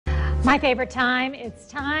My favorite time, it's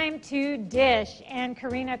time to dish. And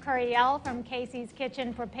Karina Curiel from Casey's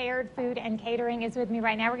Kitchen Prepared Food and Catering is with me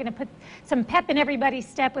right now. We're going to put some pep in everybody's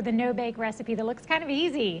step with a no-bake recipe that looks kind of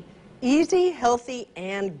easy. Easy, healthy,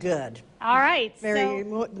 and good. All right.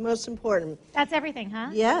 Most important. That's everything, huh?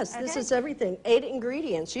 Yes, okay. This is everything. 8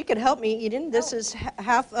 ingredients. You could help me, Eden. This is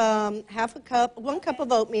half a cup, 1 cup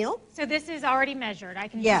of oatmeal. So this is already measured. I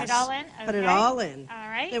can Yes, put it all in? Okay. Put it all in. All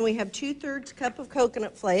right. Then we have 2/3 cup of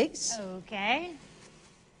coconut flakes. Okay.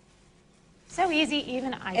 So easy,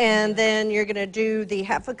 even I can And do it. then you're going to do the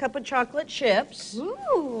half a cup of chocolate chips.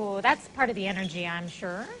 Ooh, that's part of the energy, I'm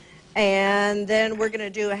sure. And then we're going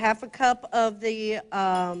to do a half a cup of the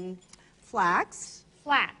flax.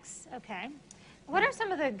 Flax, okay. What are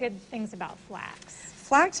some of the good things about flax?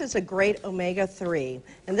 Flax is a great omega-3,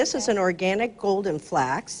 and this is an organic golden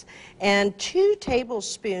flax, and 2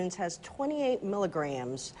 tablespoons has 28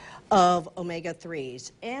 milligrams of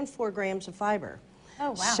omega-3s and 4 grams of fiber.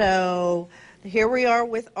 Oh, wow. So here we are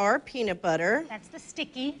with our peanut butter. That's the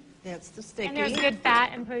sticky. That's the sticky. And there's good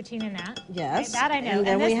fat and protein in that. Yes. Okay, that I know. And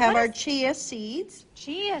then we this, have our chia seeds.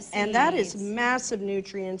 Chia seeds. And that is massive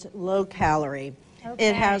nutrients, low calorie. Okay.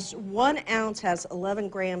 It has 1 ounce, has 11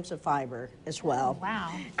 grams of fiber as well. Oh,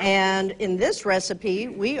 wow. And in this recipe,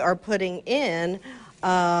 we are putting in,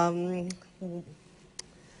 oh,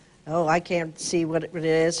 I can't see what it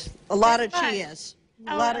is. A lot of chias.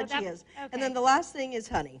 A lot of chias. Okay. And then the last thing is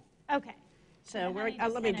honey. Okay. So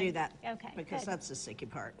let me do that. Okay. Because good. that's the sticky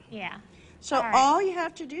part. Yeah. So all you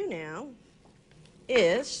have to do now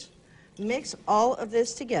is mix all of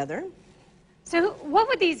this together. So what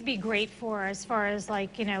would these be great for as far as,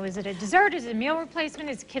 like, you know, is it a dessert, is it a meal replacement,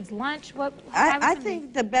 is it kids' lunch? I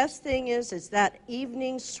think the best thing is that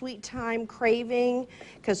evening sweet time craving,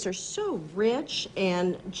 because they're so rich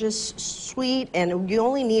and just sweet, and you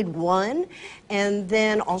only need 1. And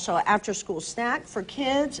then also after school snack for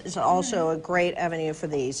kids is also a great avenue for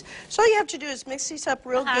these. So all you have to do is mix these up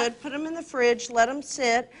real good, put them in the fridge, let them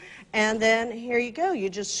sit, and then here you go. You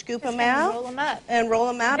just scoop them out roll them up. and roll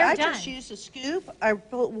them out. They're Just done. use a scoop. I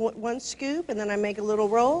put 1 scoop, and then I make a little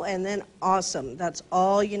roll, and then awesome. That's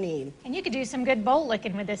all you need. And you could do some good bowl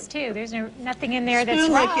licking with this too. There's nothing in there that's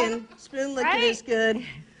raw. Spoon licking is good.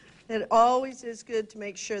 It always is good to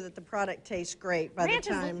make sure that the product tastes great by the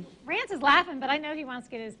time. Rance is laughing, but I know he wants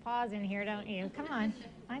to get his paws in here, don't you? Come on.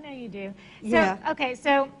 I know you do. So, Yeah. okay,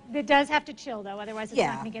 so it does have to chill, though, otherwise it's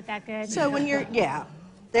not going to get that good. So when you're,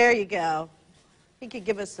 there you go. He could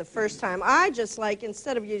give us the first time. I just like,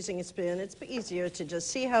 instead of using a spoon, it's easier to just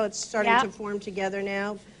see how it's starting to form together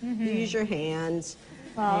now. You use your hands.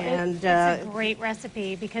 Well, and it's a great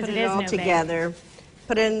recipe because it is all together.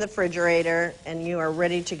 Put it in the refrigerator, and you are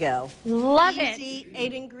ready to go. Love it. Easy,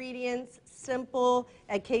 8 ingredients, simple.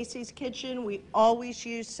 At Casey's Kitchen, we always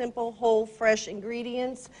use simple, whole, fresh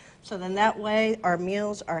ingredients, so then that way our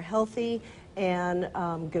meals are healthy and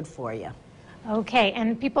good for you. Okay,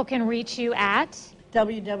 and people can reach you at?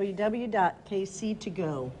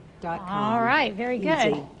 www.kc2go.com. All right, very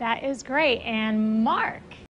good. Easy. That is great. And Mark?